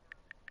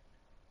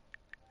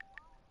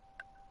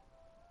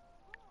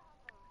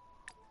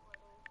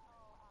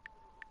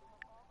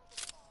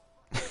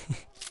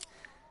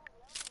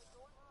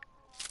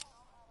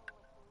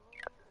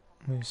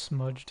 Maybe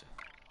smudged.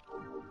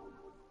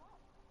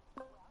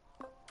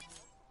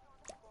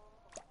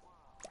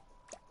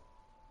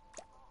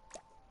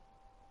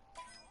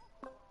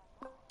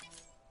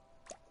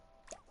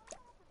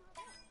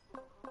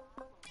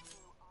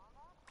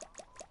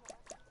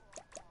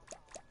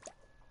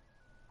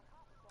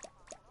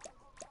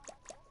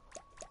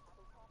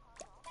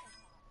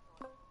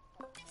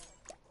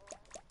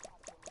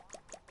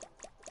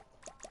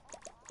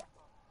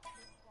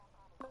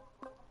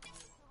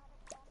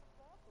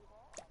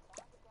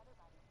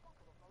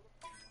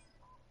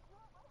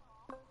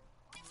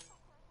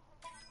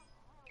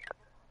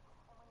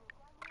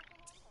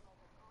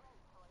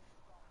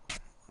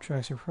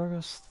 Tracks your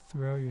progress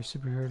throughout your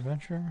superhero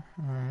adventure.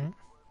 Alright.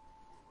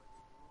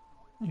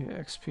 Your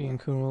XP and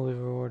Coon will leave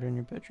a reward in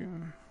your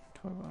bedroom.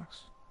 $12.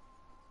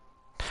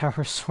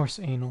 Power source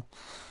anal.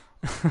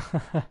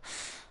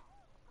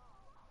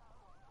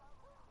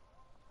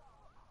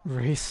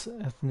 Race,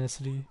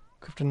 ethnicity,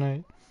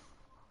 kryptonite.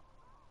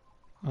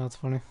 Oh, that's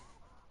funny.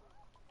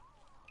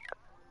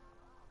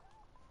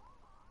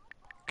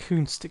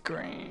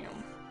 Coonstagram.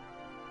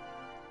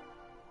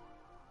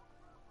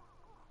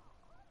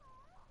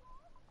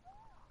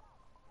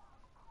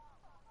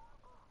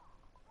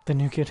 The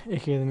new kid,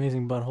 aka the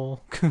amazing butthole.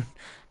 Coon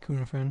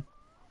and friend.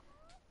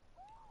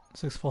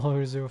 6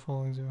 followers, 0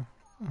 following, 0.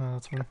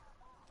 That's funny.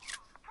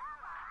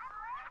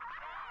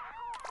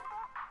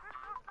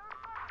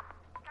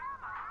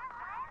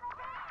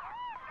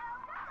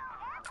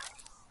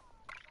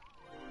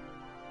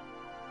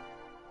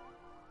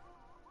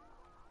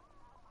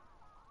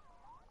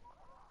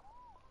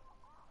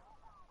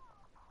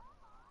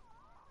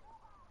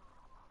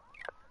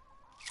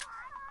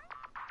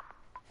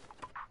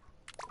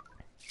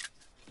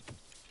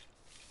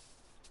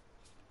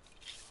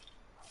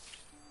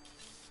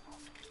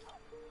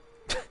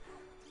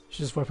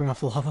 She's just wiping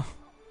off the lava.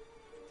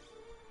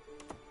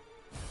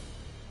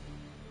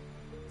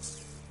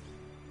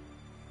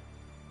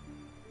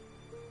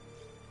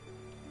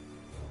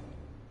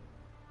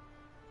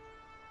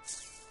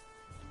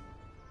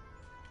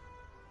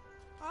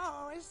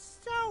 Oh, it's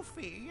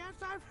Sophie. Yes,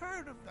 I've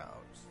heard of those.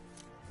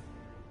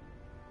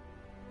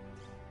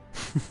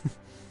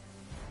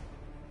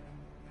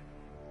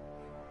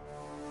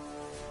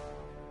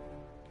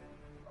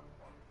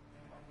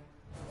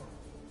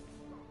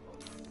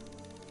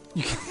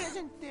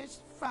 Isn't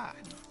this fun?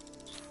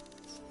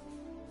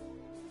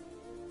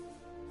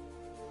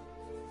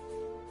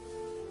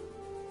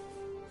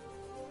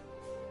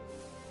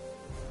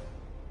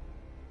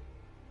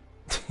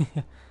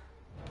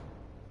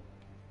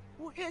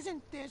 Well,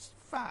 isn't this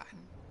fun?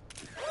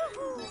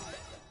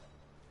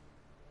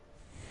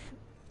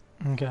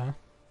 Okay.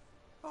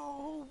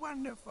 Oh,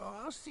 wonderful.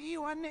 I'll see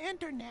you on the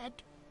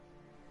internet.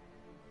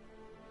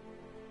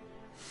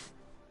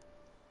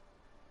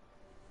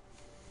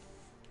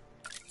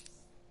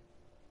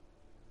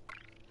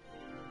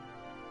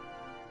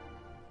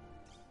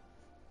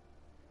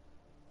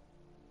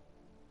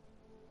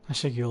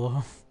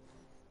 Shigula.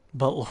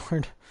 Butt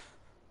Lord.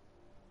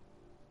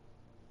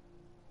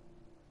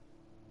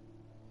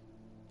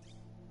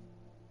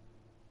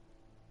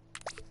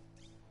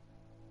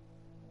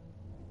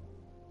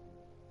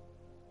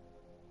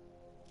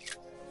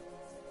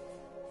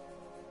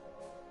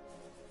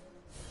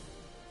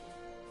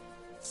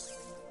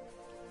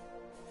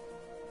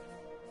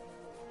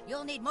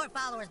 You'll need more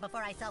followers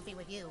before I selfie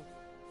with you.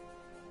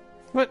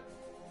 What?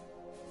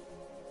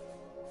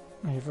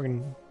 Oh, you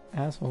freaking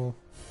asshole.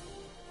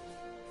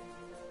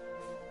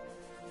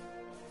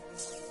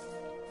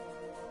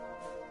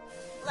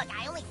 Look,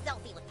 I only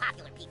selfie with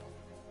popular people.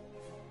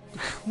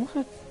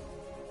 What?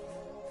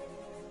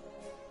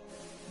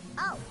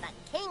 Oh,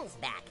 the king's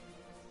back.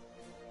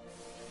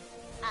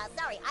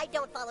 Sorry, I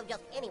don't follow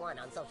just anyone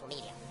on social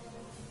media.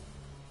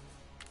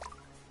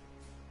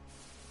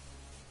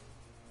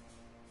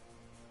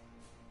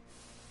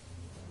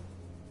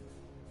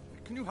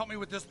 Can you help me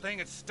with this thing?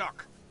 It's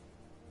stuck.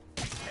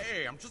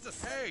 Hey, I'm just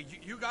a... Hey,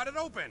 you got it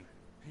open.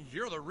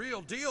 You're the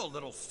real deal,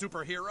 little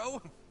superhero.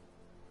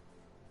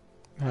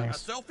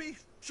 Nice. A selfie?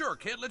 Sure,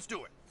 kid, let's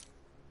do it.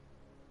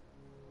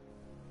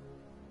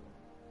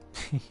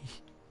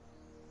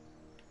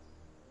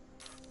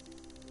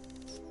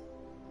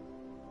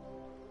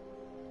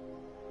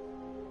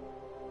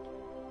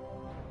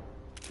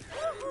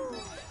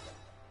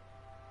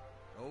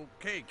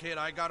 Okay, kid,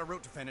 I got a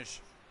route to finish.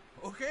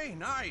 Okay,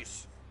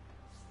 nice.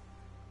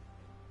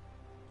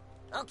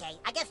 Okay,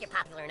 I guess you're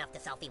popular enough to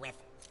selfie with.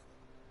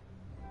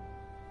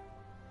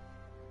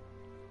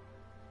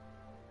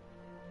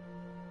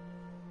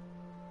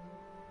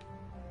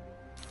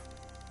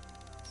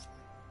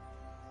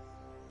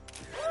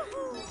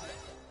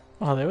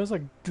 Oh, they always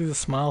like do the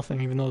smile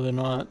thing even though they're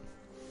not.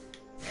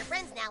 We're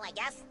friends now, I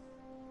guess.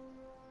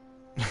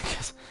 I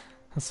guess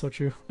that's so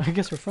true. I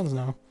guess we're friends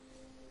now.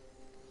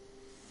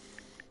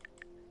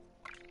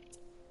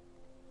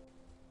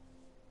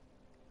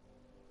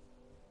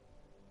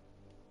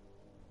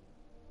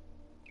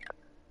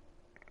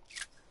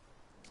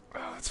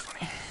 Oh, that's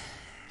funny.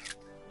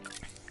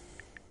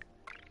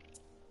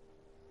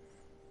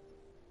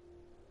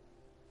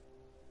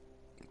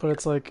 But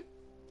it's like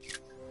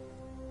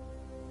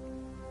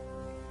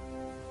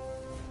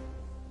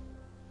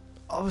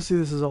obviously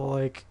this is all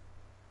like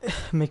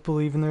make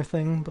believe in their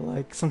thing, but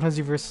like sometimes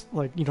you verse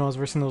like I was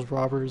versing those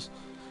robbers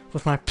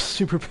with my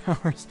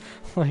superpowers.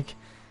 Like,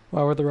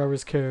 why would the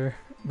robbers care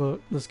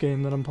about this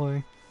game that I'm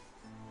playing?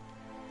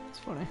 It's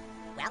funny.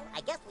 Well,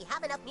 I guess we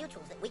have enough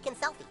mutuals that we can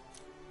selfie.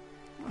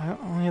 I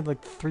only had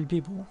like 3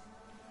 people.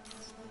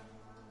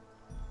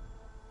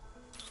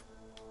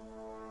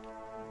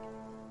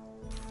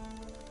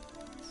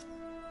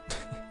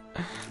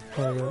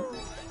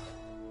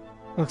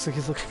 Looks like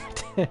he's looking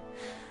at me.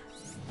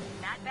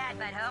 Not bad,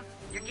 butthole.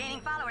 You're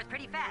gaining followers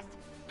pretty fast.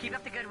 Keep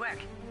up the good work.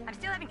 I'm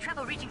still having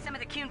trouble reaching some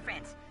of the Coon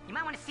friends. You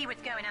might want to see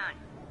what's going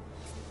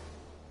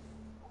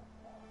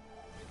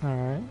on.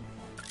 Alright.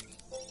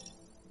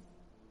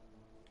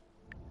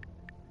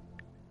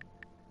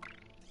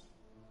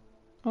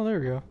 Oh, there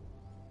we go.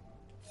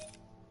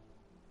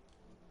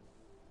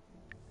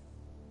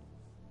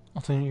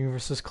 Alternate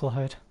Universes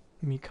collide.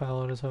 Meet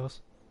Kyle at his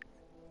house.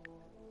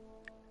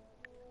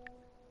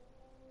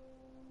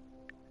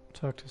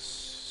 Talk to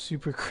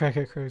Super Crack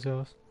at Craig's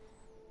house.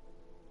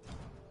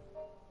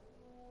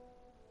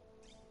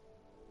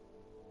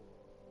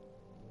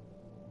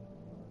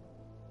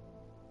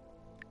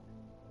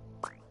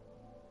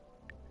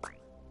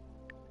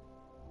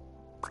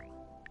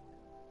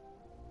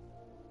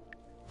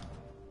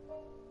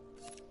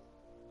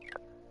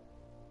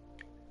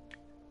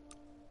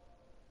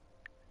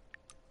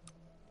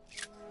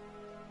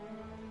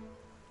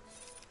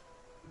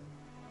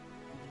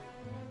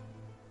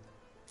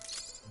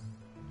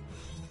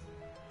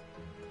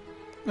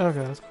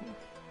 Okay, that's cool.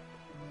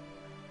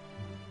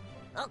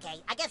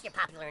 Okay, I guess you're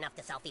popular enough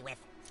to selfie with.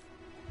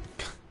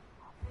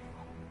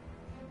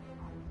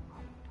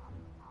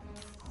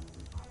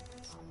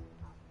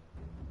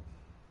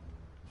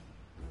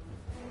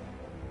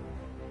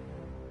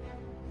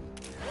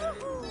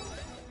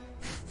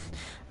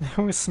 They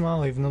always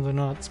smile even though they're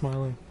not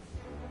smiling.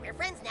 We're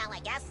friends now, I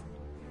guess.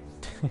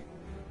 We're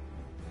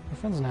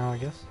friends now, I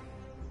guess.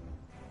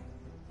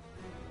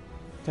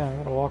 Damn, I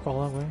gotta walk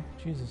all that way.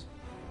 Jesus.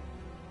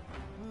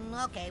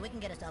 Okay, we can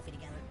get a selfie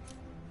together.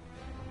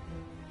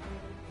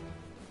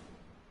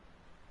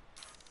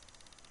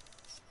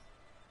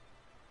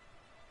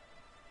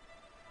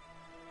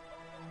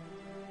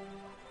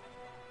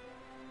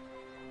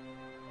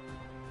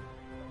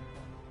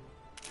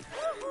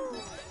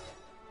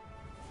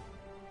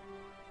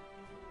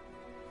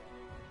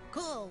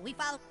 Cool, we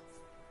follow.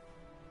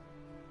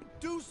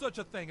 Do such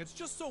a thing, it's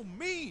just so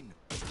mean!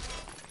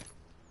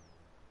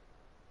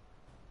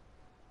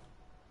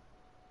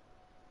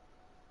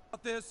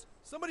 This,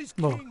 somebody's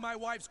keying my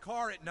wife's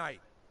car at night.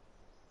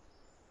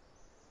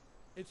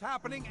 It's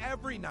happening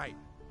every night.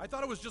 I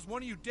thought it was just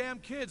one of you damn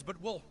kids,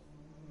 but well,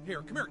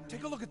 here, come here,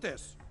 take a look at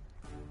this.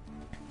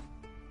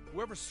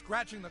 Whoever's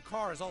scratching the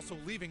car is also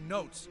leaving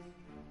notes.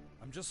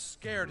 I'm just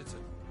scared it's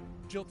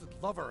a jilted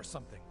lover or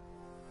something.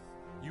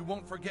 You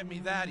won't forget me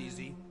that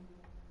easy.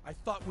 I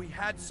thought we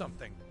had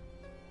something.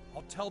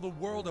 I'll tell the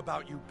world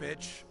about you,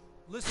 bitch.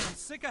 Listen, I'm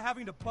sick of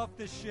having to buff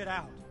this shit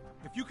out.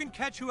 If you can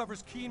catch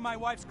whoever's keying my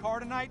wife's car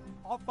tonight,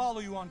 I'll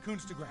follow you on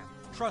Coonstagram.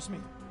 Trust me,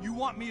 you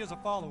want me as a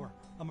follower.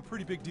 I'm a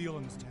pretty big deal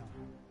in this town.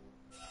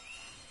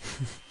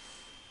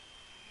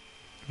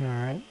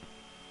 Alright.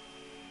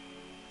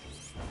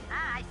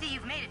 Ah, I see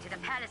you've made it to the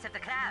Palace of the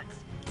Clouds.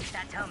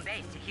 That's home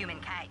base to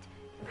humankind.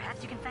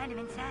 Perhaps you can find him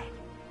inside.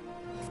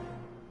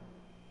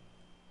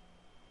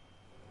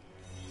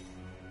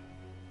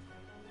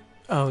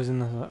 Oh, he's in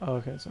the... Oh,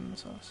 okay, it's in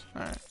this house.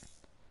 Alright.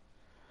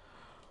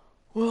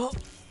 Well,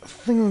 I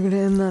think we're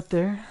gonna end that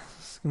there.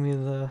 This is gonna be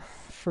the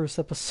first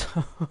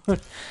episode.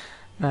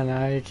 Man,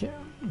 I can't...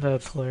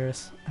 That's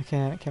hilarious. I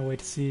can't wait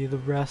to see the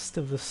rest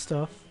of the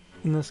stuff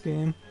in this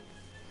game.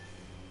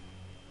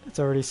 It's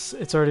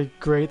already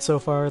great so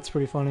far. It's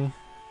pretty funny.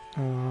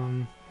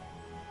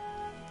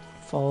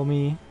 Follow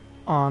me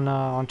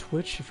on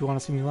Twitch if you want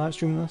to see me live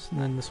stream this, and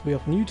then this will be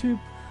up on YouTube.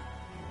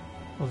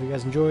 Hope you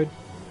guys enjoyed.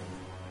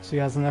 See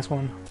you guys in the next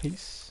one.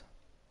 Peace.